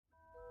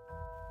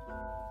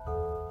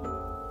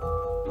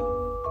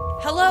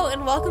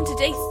and welcome to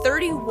day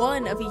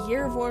 31 of A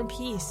Year of War and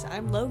Peace.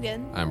 I'm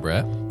Logan. I'm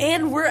Brett.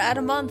 And we're at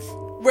a month.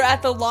 We're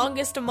at the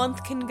longest a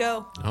month can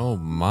go. Oh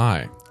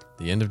my.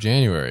 The end of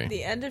January.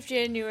 The end of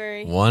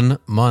January. 1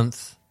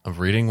 month of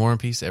reading War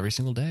and Peace every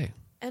single day.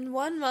 And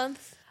 1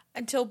 month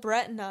until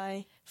Brett and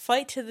I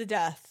fight to the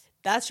death.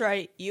 That's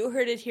right. You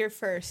heard it here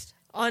first.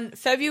 On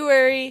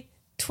February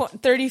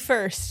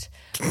 31st,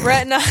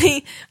 Brett and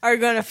I are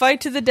going to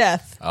fight to the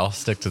death. I'll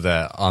stick to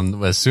that.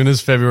 As soon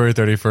as February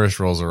 31st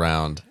rolls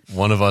around,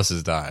 one of us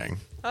is dying.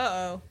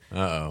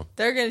 Uh-oh.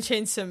 They're going to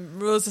change some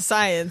rules of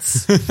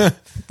science.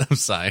 Of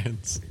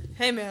science.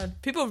 Hey, man.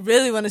 People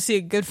really want to see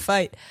a good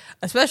fight,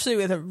 especially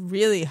with a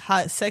really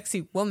hot,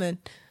 sexy woman.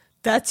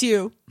 That's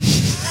you.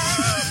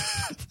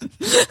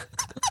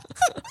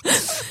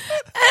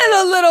 And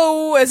a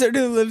little wizard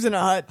who lives in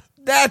a hut.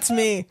 That's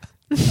me.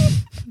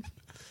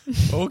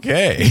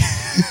 Okay.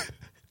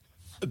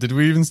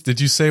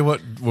 Did you say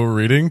what we're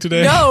reading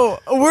today? No,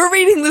 we're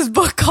reading this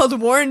book called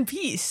War and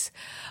Peace.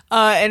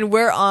 And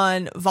we're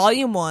on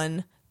Volume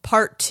 1,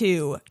 Part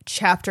 2,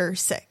 Chapter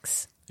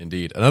 6.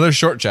 Indeed. Another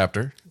short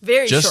chapter.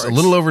 Very short. Just a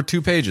little over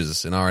 2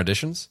 pages in our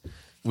editions.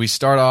 We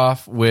start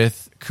off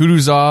with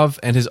Kutuzov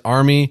and his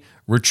army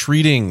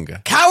retreating.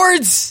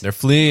 Cowards! They're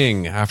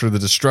fleeing after the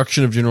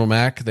destruction of General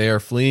Mack. They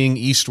are fleeing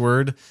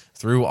eastward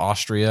through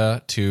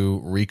Austria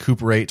to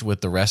recuperate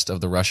with the rest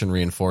of the Russian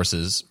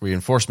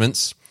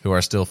reinforcements who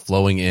are still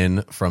flowing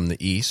in from the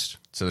east.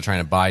 So they're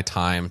trying to buy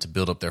time to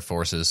build up their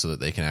forces so that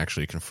they can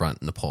actually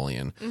confront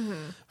Napoleon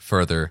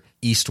further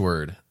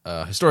eastward.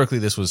 Historically,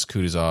 this was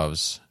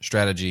Kutuzov's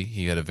strategy.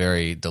 He had a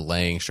very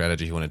delaying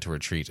strategy. He wanted to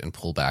retreat and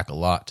pull back a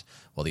lot,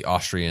 while the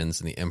Austrians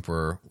and the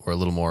emperor were a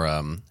little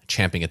more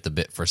champing at the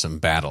bit for some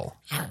battle.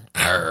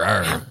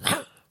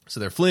 So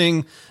they're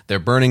fleeing, they're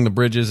burning the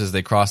bridges as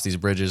they cross these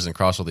bridges and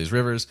cross all these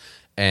rivers,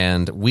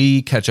 and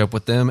we catch up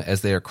with them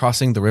as they are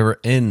crossing the river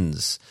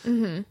Enns.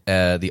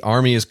 The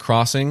army is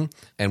crossing,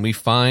 and we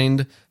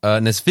find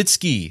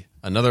Nesvitsky,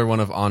 another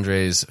one of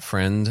Andrei's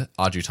friend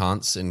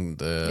adjutants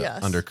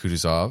under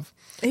Kutuzov.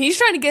 And he's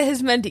trying to get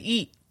his men to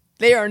eat.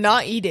 They are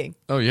not eating.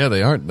 Oh yeah,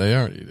 they aren't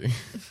eating.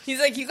 He's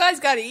like, you guys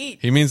got to eat.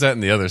 He means that in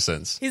the other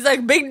sense. He's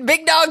like,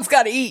 big dogs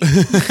got to eat.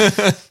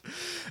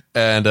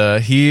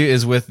 And he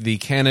is with the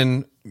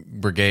cannon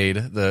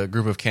brigade, the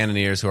group of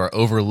cannoneers who are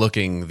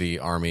overlooking the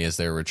army as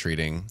they're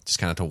retreating, just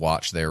kind of to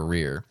watch their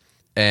rear.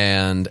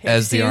 And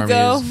as the army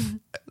is...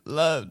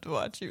 Love to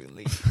watch you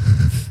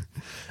leave.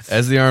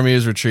 As the army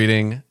is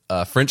retreating,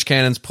 French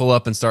cannons pull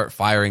up and start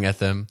firing at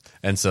them.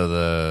 And so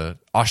the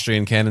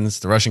Austrian cannons,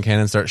 the Russian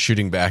cannons start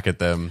shooting back at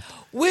them.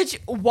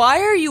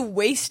 Why are you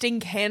wasting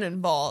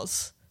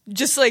cannonballs?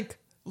 Just like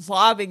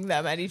lobbing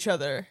them at each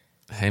other.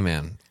 Hey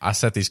man, I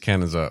set these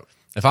cannons up.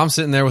 If I'm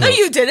sitting there with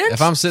you didn't.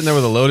 If I'm sitting there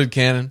with a loaded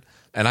cannon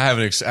and I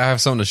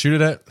have something to shoot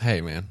it at, hey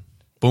man,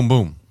 boom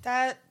boom.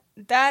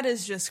 That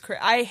is just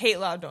crazy. I hate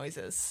loud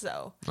noises,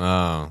 so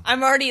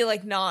I'm already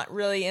like not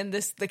really in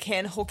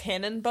the whole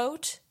cannon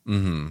boat.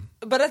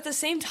 But at the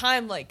same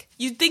time, like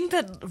you'd think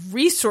that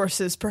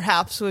resources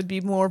perhaps would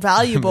be more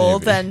valuable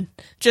than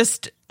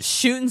just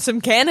shooting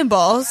some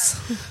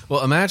cannonballs.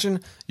 Well,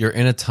 imagine you're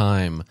in a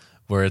time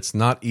where it's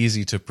not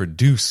easy to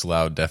produce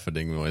loud,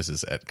 deafening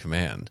noises at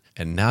command.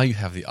 And now you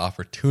have the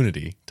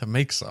opportunity to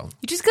make some.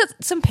 You just get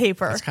some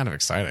paper. That's kind of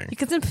exciting. You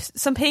get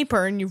some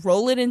paper and you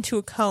roll it into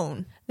a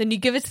cone. Then you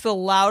give it to the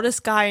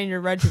loudest guy in your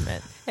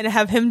regiment and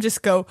have him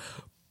just go,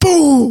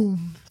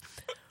 boom,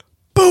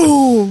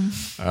 boom.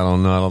 I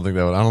don't know. I don't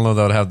know if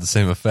that would have the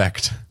same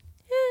effect.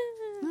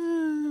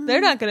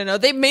 They're not going to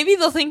know. Maybe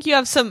they'll think you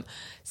have some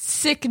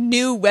sick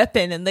new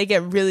weapon and they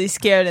get really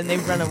scared and they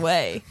run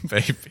away.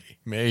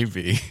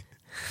 Maybe.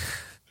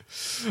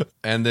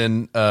 And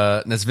then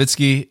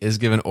Nesvitsky is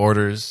given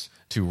orders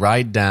to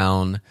ride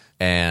down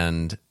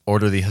and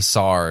order the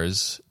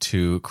hussars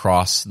to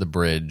cross the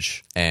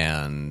bridge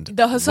and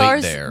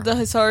wait there. The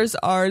hussars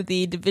are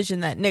the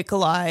division that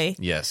Nikolai,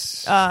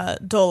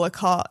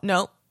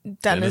 Dolokhov,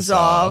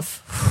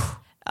 Denisov,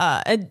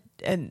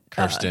 and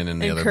Kirsten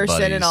and the other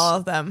Kirsten buddies. And all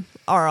of them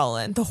are all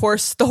in. The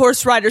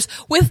horse riders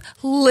with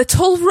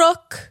Little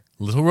Rook.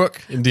 Little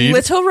Rook, indeed.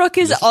 Little Rook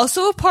is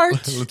also a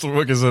part. Little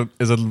Rook is a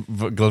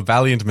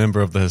valiant member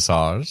of the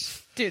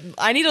Hussars. Dude,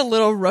 I need a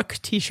Little Rook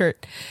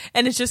t-shirt.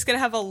 And it's just going to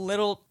have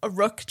a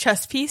Rook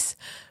chest piece,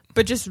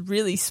 but just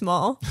really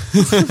small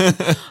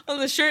on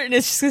the shirt. And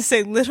it's just going to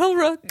say Little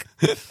Rook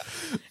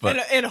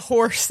and a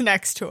horse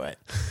next to it.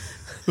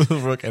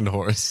 Little Rook and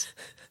horse.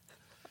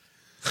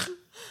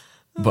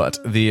 But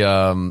the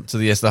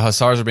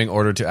Hussars are being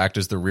ordered to act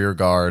as the rear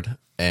guard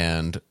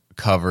and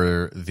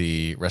cover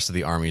the rest of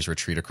the army's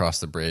retreat across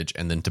the bridge,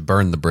 and then to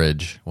burn the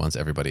bridge once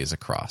everybody is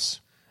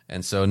across.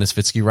 And so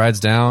Nesvitsky rides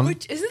down.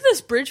 Isn't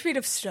this bridge made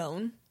of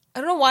stone?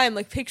 I don't know why I'm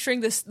like picturing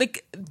this,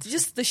 like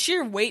just the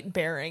sheer weight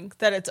bearing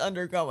that it's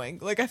undergoing.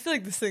 Like I feel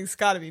like this thing's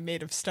got to be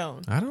made of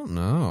stone. I don't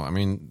know. I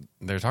mean,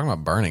 they're talking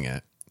about burning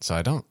it, so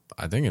I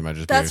think it might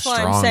just That's be a strong.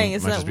 That's why I'm saying,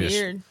 isn't that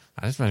weird?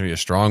 I just might be a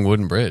strong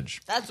wooden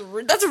bridge. That's a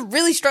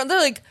really strong. They're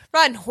like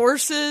riding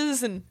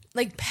horses and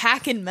like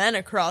packing men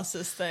across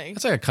this thing.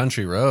 It's like a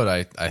country road,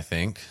 I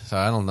think. So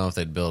I don't know if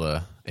they'd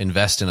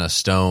invest in a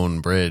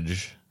stone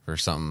bridge or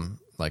something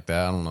like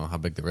that. I don't know how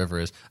big the river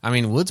is. I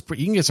mean, you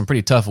can get some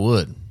pretty tough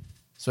wood,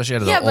 especially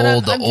out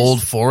of the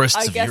old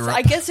forests of Europe.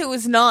 I guess it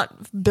was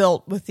not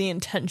built with the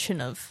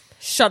intention of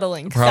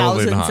shuttling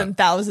thousands and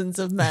thousands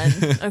of men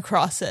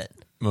across it.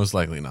 Most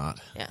likely not.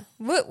 Yeah.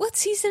 What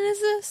season is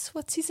this?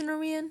 What season are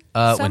we in?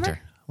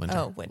 Summer? Winter.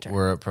 Oh, winter.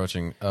 We're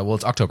approaching.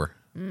 It's October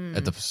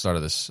at the start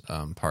of this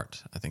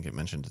part. I think it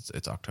mentioned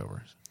it's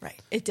October. Right.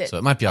 It did. So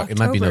it might be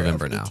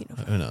November now.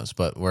 Who knows?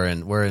 But we're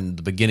in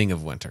the beginning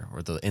of winter,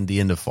 or in the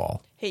end of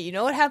fall. Hey, you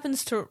know what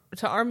happens to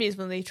armies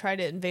when they try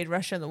to invade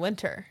Russia in the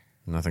winter?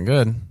 Nothing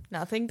good.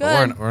 Nothing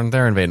good.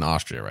 They're invading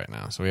Austria right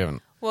now, so we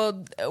haven't.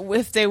 Well,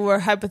 if they were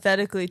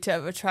hypothetically to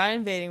ever try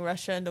invading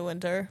Russia in the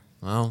winter,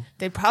 well,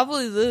 they'd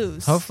probably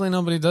lose. Hopefully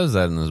nobody does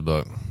that in this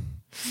book.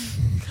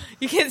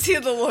 You can't see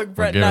the look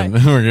Brett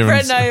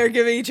and I are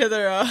giving each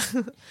other a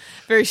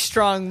very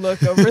strong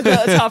look over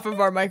the top of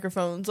our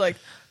microphones, like,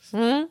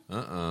 And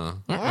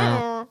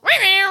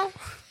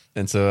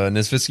so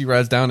Nesvitsky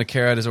rides down to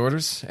carry out his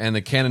orders, and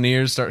the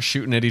cannoneers start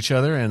shooting at each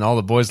other, and all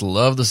the boys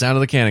love the sound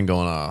of the cannon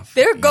going off.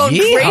 They're going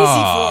crazy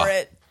for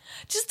it.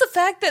 Just the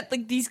fact that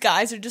like these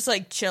guys are just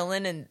like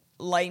chilling and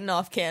lighting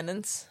off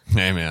cannons.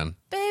 Hey man,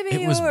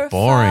 baby, it was boring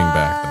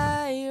back then.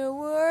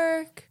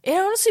 Firework. It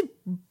honestly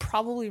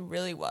probably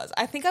really was.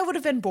 I think I would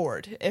have been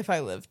bored if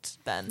I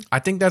lived then. I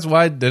think that's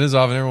why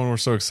Denisov and everyone were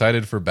so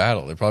excited for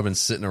battle. They've probably been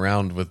sitting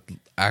around with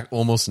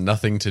almost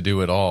nothing to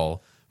do at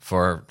all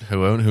for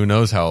who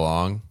knows how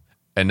long,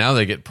 and now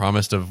they get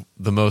promised of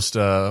the most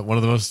one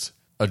of the most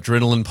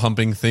adrenaline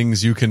pumping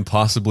things you can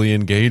possibly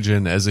engage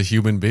in as a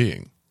human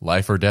being: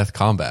 life or death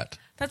combat.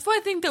 That's why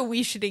I think that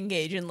we should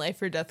engage in life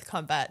or death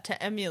combat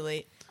to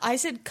emulate. I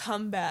said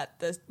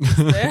combat.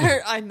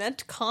 I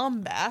meant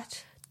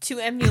combat to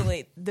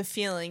emulate the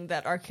feeling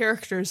that our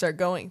characters are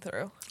going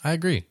through. I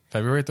agree.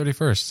 February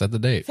 31st. Set the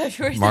date.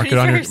 February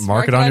 31st.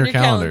 Mark it on your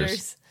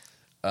calendars.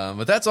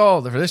 But that's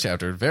all for this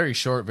chapter. Very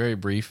short, very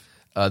brief.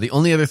 The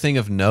only other thing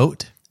of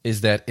note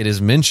is that it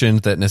is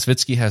mentioned that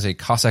Nesvitsky has a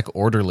Cossack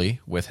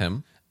orderly with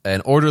him.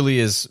 An orderly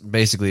is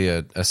basically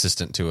an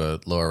assistant to a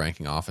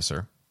lower-ranking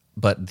officer.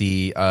 But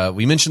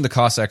we mentioned the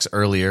Cossacks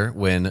earlier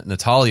when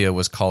Natalia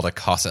was called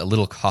a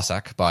little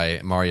Cossack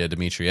by Maria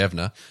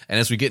Dmitrievna. And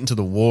as we get into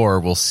the war,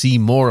 we'll see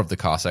more of the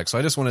Cossacks. So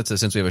I just wanted to,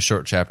 since we have a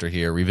short chapter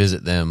here,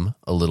 revisit them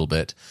a little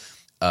bit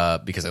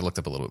because I looked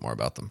up a little bit more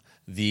about them.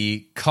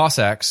 The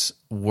Cossacks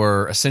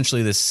were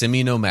essentially this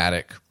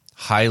semi-nomadic,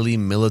 highly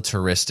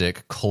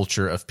militaristic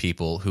culture of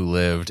people who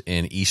lived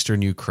in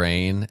eastern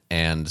Ukraine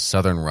and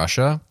southern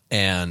Russia.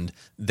 And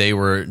they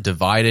were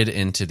divided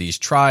into these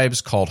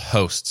tribes called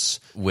hosts,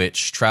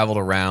 which traveled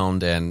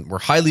around and were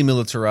highly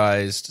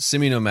militarized,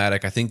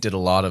 semi-nomadic, I think did a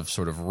lot of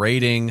sort of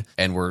raiding,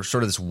 and were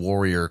sort of this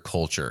warrior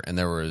culture. And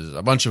there was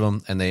a bunch of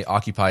them, and they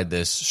occupied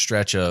this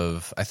stretch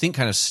of, I think,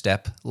 kind of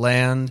steppe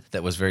land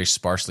that was very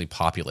sparsely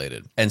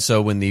populated. And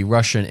so when the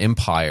Russian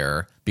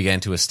Empire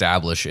began to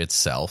establish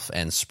itself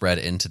and spread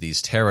into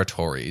these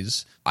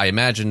territories, I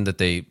imagine that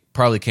they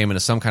probably came into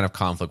some kind of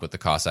conflict with the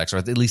Cossacks, or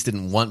at least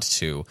didn't want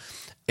to.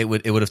 It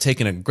would have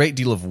taken a great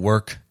deal of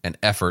work and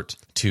effort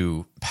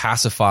to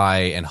pacify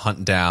and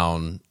hunt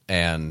down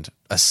and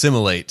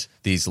assimilate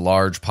these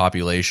large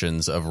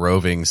populations of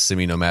roving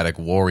semi-nomadic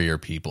warrior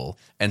people.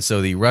 And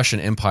so the Russian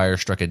Empire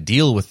struck a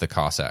deal with the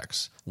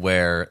Cossacks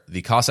where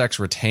the Cossacks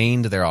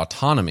retained their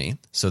autonomy.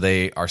 So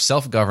they are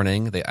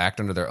self-governing, they act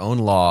under their own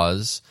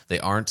laws, they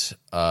aren't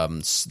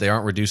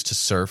reduced to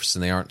serfs,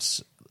 and they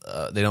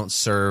don't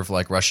serve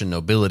like Russian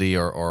nobility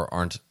or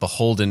aren't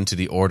beholden to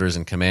the orders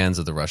and commands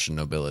of the Russian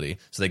nobility.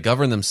 So they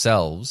govern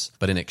themselves,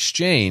 but in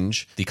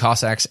exchange, the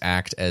Cossacks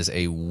act as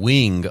a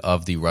wing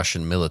of the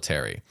Russian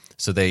military.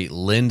 So they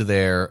lend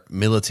their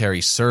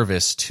military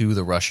service to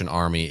the Russian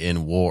army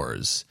in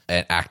wars,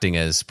 and acting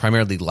as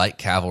primarily light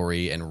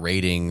cavalry and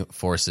raiding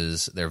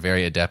forces. They're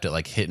very adept at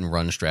like hit and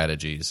run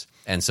strategies.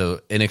 And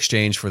so in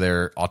exchange for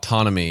their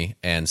autonomy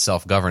and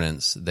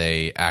self-governance,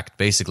 they act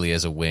basically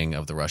as a wing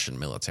of the Russian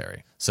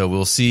military. So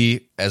we'll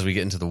see, as we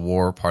get into the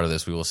war part of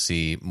this, we will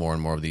see more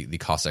and more of the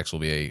Cossacks will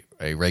be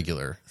a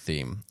regular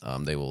theme.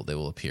 They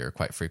will appear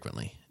quite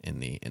frequently in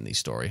the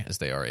story, as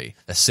they are a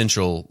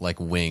essential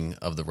like wing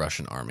of the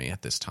Russian army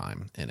at this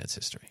time in its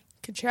history.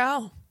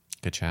 Ka-chow.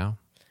 Ka-chow.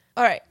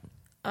 All right.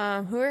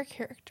 Who are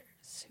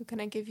characters? Who can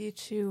I give you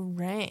to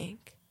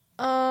rank?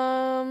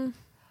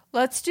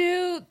 Let's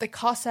do the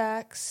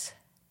Cossacks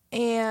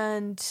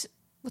and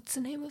what's the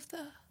name of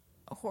the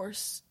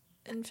horse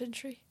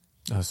infantry?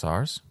 The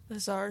Hussars? The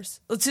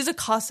Hussars. Let's do the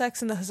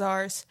Cossacks and the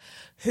Hussars.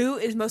 Who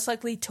is most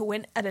likely to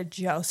win at a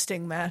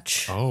jousting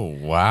match? Oh,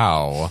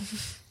 wow.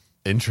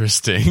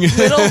 Interesting.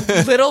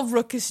 little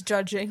rookish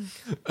judging.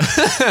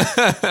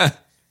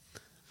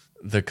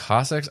 The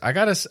Cossacks?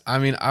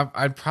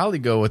 I'd probably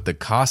go with the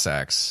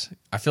Cossacks.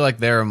 I feel like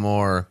they're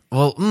more,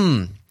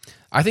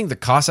 I think the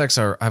Cossacks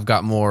have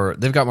got more.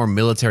 They've got more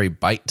military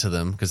bite to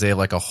them because they have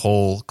like a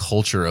whole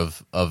culture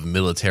of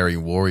military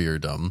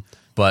warriordom.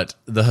 But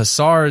the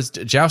Hussars,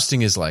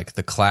 jousting is like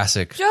the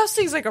classic.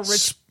 Jousting's like a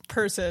rich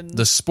person.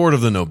 The sport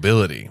of the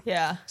nobility.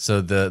 Yeah. So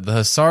the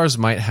Hussars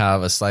might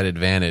have a slight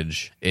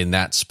advantage in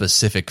that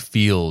specific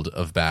field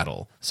of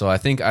battle. So I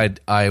think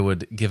I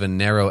would give a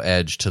narrow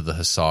edge to the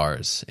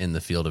Hussars in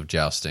the field of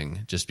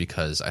jousting, just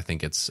because I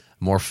think it's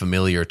more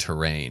familiar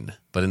terrain.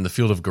 But in the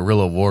field of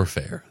guerrilla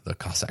warfare, the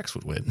Cossacks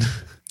would win.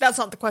 That's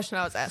not the question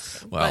I was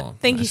asking. Well, but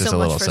thank you so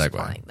much for segue.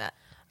 supplying that.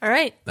 All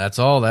right. That's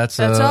all. That's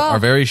all. Our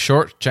very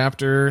short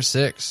chapter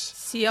 6.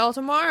 See y'all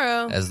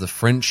tomorrow. As the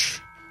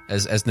French,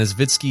 as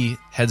Nesvitsky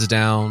heads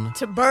down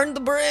to burn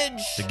the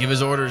bridge. To give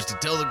his orders to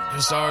tell the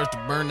Hussars to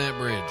burn that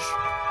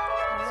bridge.